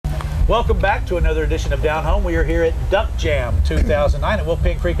Welcome back to another edition of Down Home. We are here at Duck Jam 2009 at Wolf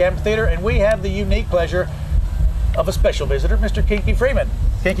Creek Amphitheater, and we have the unique pleasure of a special visitor, Mr. Kinky Friedman.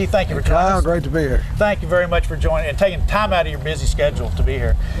 Kinky, thank you for joining us. Great to be here. Thank you very much for joining and taking time out of your busy schedule to be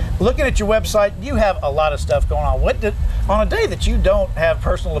here. Looking at your website, you have a lot of stuff going on. On a day that you don't have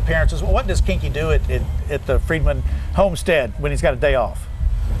personal appearances, what does Kinky do at the Friedman homestead when he's got a day off?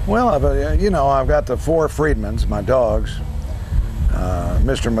 Well, I've got the 4 Friedmans, my dogs,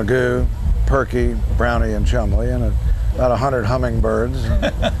 Mr. Magoo, Perky, Brownie, and Chumley, and about 100 hummingbirds.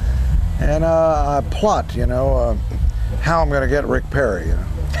 And I plot, how I'm going to get Rick Perry. In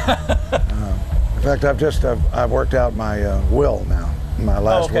fact, I've worked out my will now, my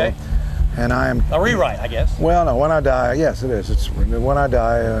last will, and I am a rewrite, I guess. Well, no, when I die, yes, it is. It's when I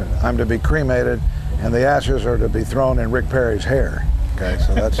die, I'm to be cremated, and the ashes are to be thrown in Rick Perry's hair. Okay,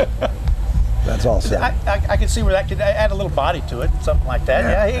 so that's all set. I can see where that could add a little body to it, something like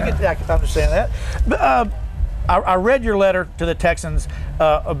that. Yeah, I can understand that. But, I read your letter to the Texans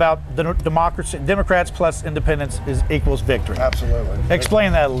about the Democrats plus independents equals victory. Absolutely.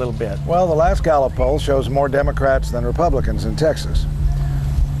 Explain that a little bit. Well, the last Gallup poll shows more Democrats than Republicans in Texas.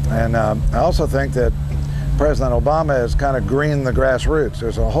 And I also think that President Obama has kind of greened the grassroots.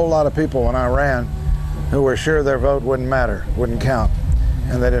 There's a whole lot of people when I ran who were sure their vote wouldn't matter, wouldn't count,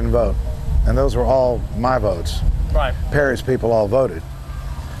 and they didn't vote. And those were all my votes. Right. Perry's people all voted.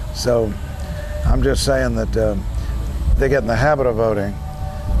 So I'm just saying that they get in the habit of voting,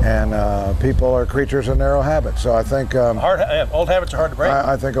 and people are creatures of narrow habits. So I think old habits are hard to break.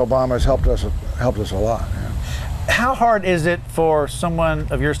 I think Obama's helped us a lot. Yeah. How hard is it for someone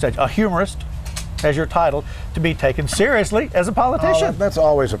of your stage, a humorist, as your title, to be taken seriously as a politician? That's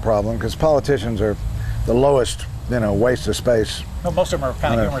always a problem because politicians are the lowest, waste of space. Well, most of them are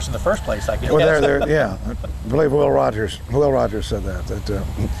kind of humorous in the first place, I guess. Well, yeah. I believe Will Rogers said that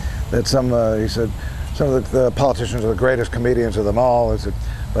he said some of the politicians are the greatest comedians of them all.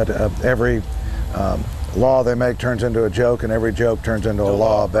 But every law they make turns into a joke, and every joke turns into a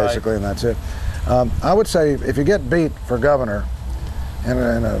law, basically, right. And that's it. I would say if you get beat for governor in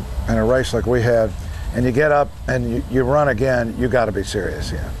a race like we had, and you get up and you run again, you got to be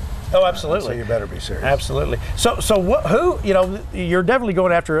serious, yeah. Oh, absolutely. So you better be serious. Absolutely. So you're definitely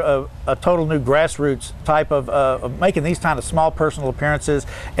going after a total new grassroots type of making these kind of small personal appearances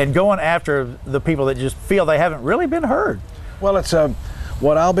and going after the people that just feel they haven't really been heard. Well, it's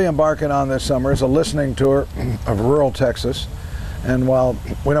what I'll be embarking on this summer is a listening tour of rural Texas. And while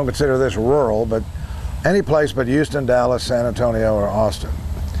we don't consider this rural, but any place but Houston, Dallas, San Antonio, or Austin.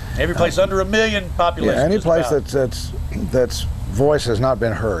 Every place under 1 million population. Yeah, any place that's voice has not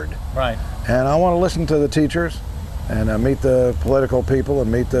been heard. Right. And I want to listen to the teachers and meet the political people and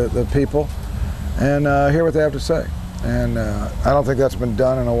meet the people and hear what they have to say. And I don't think that's been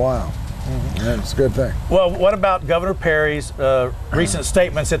done in a while. Mm-hmm. And it's a good thing. Well, what about Governor Perry's recent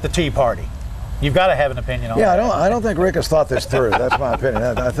statements at the Tea Party? You've got to have an opinion on that. Yeah, I don't think Rick has thought this through. That's my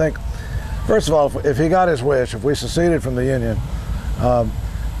opinion. I think, first of all, if he got his wish, if we seceded from the Union,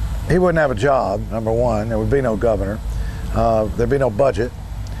 he wouldn't have a job, number one. There would be no governor. There'd be no budget.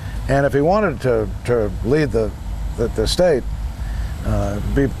 And if he wanted to lead the state,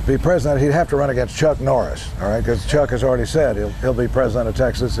 be president, he'd have to run against Chuck Norris, all right? Because Chuck has already said he'll be president of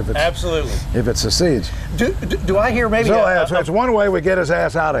Texas if it secedes. Do I hear maybe? So it's one way we get his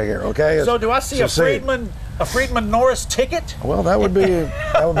ass out of here, okay? So do I see a Friedman Norris ticket? Well, that would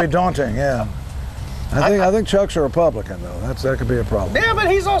be daunting, yeah. I think Chuck's a Republican though. That could be a problem. Yeah,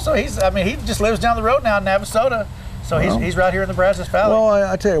 but he just lives down the road now in Navasota. So he's right here in the Brazos Valley. Well,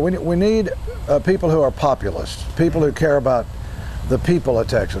 I tell you, we need people who are populists, people who care about the people of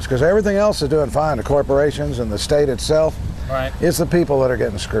Texas, because everything else is doing fine, the corporations and the state itself. Right. It's the people that are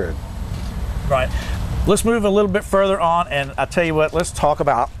getting screwed. Right. Let's move a little bit further on, and I tell you what, let's talk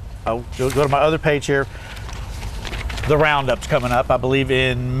about, I'll go to my other page here, the roundup's coming up, I believe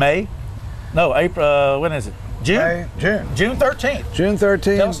in May. No, April, when is it? June 13th. June 13th.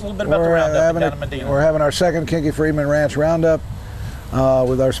 Tell us a little bit about the roundup down in Medina. We're having our second Kinky Friedman Ranch roundup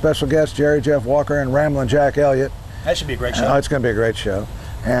with our special guests, Jerry Jeff Walker and Ramblin' Jack Elliott. That should be a great show. It's going to be a great show.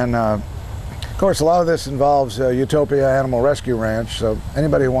 And of course, a lot of this involves Utopia Animal Rescue Ranch. So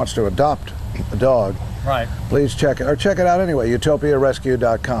anybody who wants to adopt a dog, right, please check it out anyway,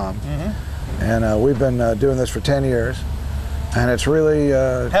 utopiarescue.com. Mm-hmm. And we've been doing this for 10 years. And it's really...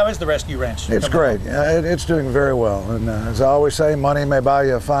 How is the rescue ranch? It's great. It's doing very well. And as I always say, money may buy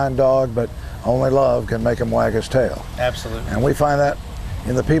you a fine dog, but only love can make him wag his tail. Absolutely. And we find that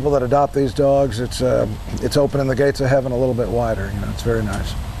in the people that adopt these dogs, it's opening the gates of heaven a little bit wider. It's very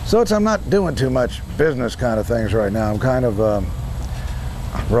nice. So I'm not doing too much business kind of things right now. I'm kind of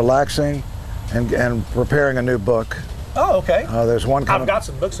relaxing, and preparing a new book. Oh, okay. There's one coming. I've got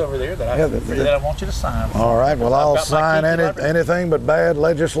some books over there that I want you to sign. All right. Well, I'll sign library. anything but bad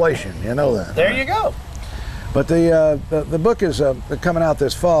legislation. You know that. There you go. But the book is coming out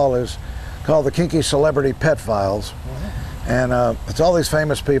this fall, is called The Kinky Celebrity Pet Files. And it's all these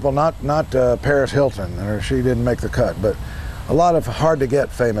famous people, not Paris Hilton, or she didn't make the cut, but a lot of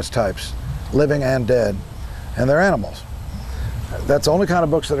hard-to-get famous types, living and dead, and they're animals. That's the only kind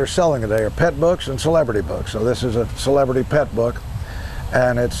of books that are selling today, are pet books and celebrity books. So this is a celebrity pet book,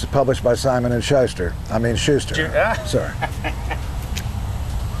 and it's published by Simon and Schuster. Sorry.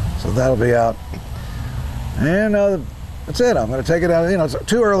 So that'll be out. And that's it. I'm going to take it out. You know, it's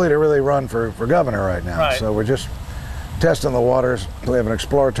too early to really run for governor right now. Right. So we're just testing the waters. We have an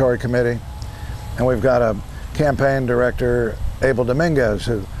exploratory committee, and we've got a campaign director, Abel Dominguez,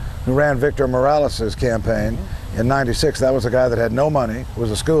 who ran Victor Morales' campaign in '96. That was a guy that had no money,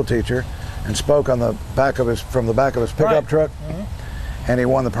 was a school teacher, and spoke on the back of from the back of his pickup truck, and he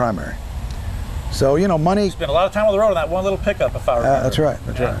won the primary. So, you know, money. Spent a lot of time on the road on that one little pickup, if I remember. That's right.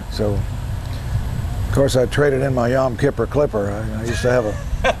 That's right. So, of course, I traded in my Yom Kippur Clipper. I used to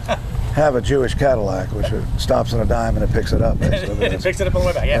have a Jewish Cadillac, which stops on a dime and it picks it up. It picks it up on the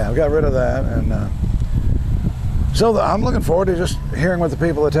way back. Yeah. I got rid of that, and so I'm looking forward to just hearing what the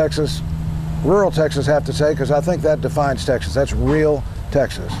people of Texas, rural Texas, have to say, because I think that defines Texas. That's real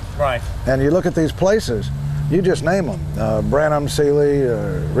Texas. Right. And you look at these places, you just name them: Branham, Sealy,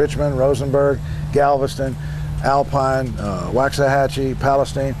 Richmond, Rosenberg, Galveston, Alpine, Waxahachie,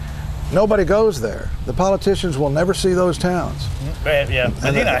 Palestine. Nobody goes there. The politicians will never see those towns. Yeah,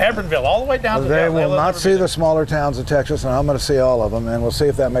 and you know, Hebronville, all the way down to They will not see the smaller towns of Texas, and I'm going to see all of them, and we'll see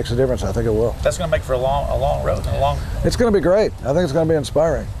if that makes a difference. I think it will. That's going to make for a long road and a long. It's going to be great. I think it's going to be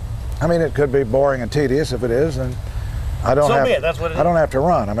inspiring. I mean, it could be boring and tedious if it is, and I don't have. That's what it is. I don't have to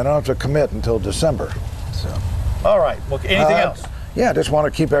run. I mean, I don't have to commit until December. So. All right. Well, anything else? Yeah, I just want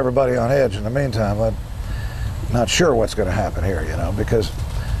to keep everybody on edge. In the meantime, I'm not sure what's going to happen here, you know, because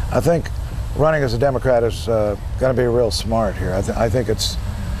I think running as a Democrat is going to be real smart here. I think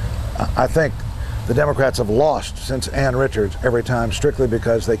the Democrats have lost since Ann Richards every time, strictly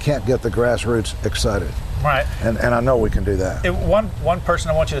because they can't get the grassroots excited. Right. And I know we can do that. One person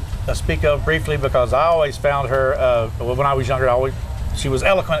I want you to speak of briefly, because I always found her, when I was younger, she was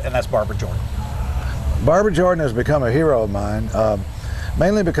eloquent, and that's Barbara Jordan. Barbara Jordan has become a hero of mine,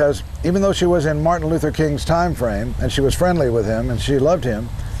 mainly because even though she was in Martin Luther King's time frame, and she was friendly with him, and she loved him,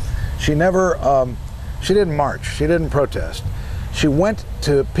 she never, she didn't march, she didn't protest. She went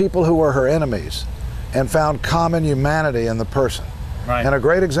to people who were her enemies and found common humanity in the person. Right. And a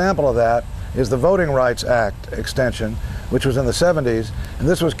great example of that is the Voting Rights Act extension, which was in the 70s, and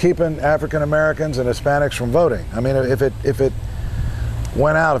this was keeping African Americans and Hispanics from voting. I mean, if it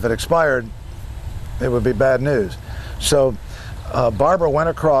went out, if it expired, it would be bad news. So Barbara went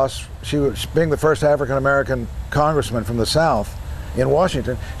across, she was being the first African American congressman from the South in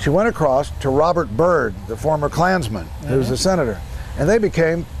Washington, she went across to Robert Byrd, the former Klansman, who was a senator, and they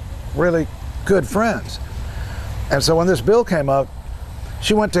became really good friends. And so when this bill came up,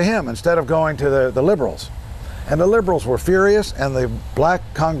 she went to him instead of going to the liberals. And the liberals were furious, and the black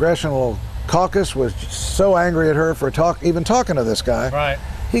congressional caucus was so angry at her for even talking to this guy. Right.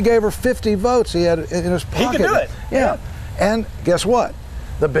 He gave her 50 votes he had in his pocket. He could do it. Yeah. And guess what?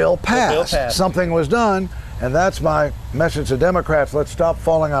 The bill passed. The bill passed. Something was done, and that's my message to Democrats. Let's stop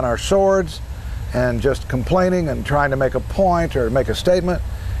falling on our swords and just complaining and trying to make a point or make a statement.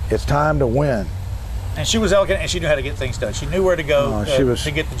 It's time to win. And she was elegant, and she knew how to get things done. She knew where to go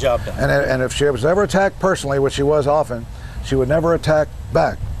to get the job done. And if she was ever attacked personally, which she was often, she would never attack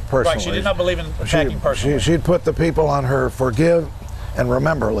back personally. Right, she did not believe in attacking personally. She'd put the people on her forgive and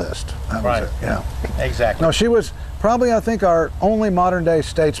remember list. That was it. Yeah. Exactly. No, she was probably, I think, our only modern day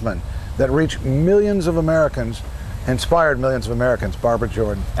statesman that reached millions of Americans, inspired millions of Americans, Barbara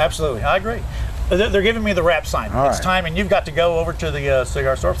Jordan. Absolutely, I agree. They're giving me the wrap sign. All it's right. time, and you've got to go over to the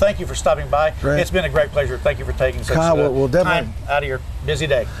cigar store. Thank you for stopping by. Great. It's been a great pleasure. Thank you for taking such we'll time out of your busy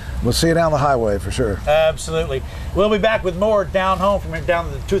day. We'll see you down the highway for sure. Absolutely. We'll be back with more Down Home from down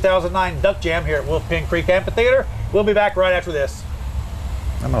to the 2009 Duck Jam here at Wolfpen Creek Amphitheater. We'll be back right after this.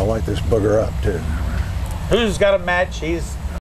 I'm going to light this booger up, too. Who's got a match? He's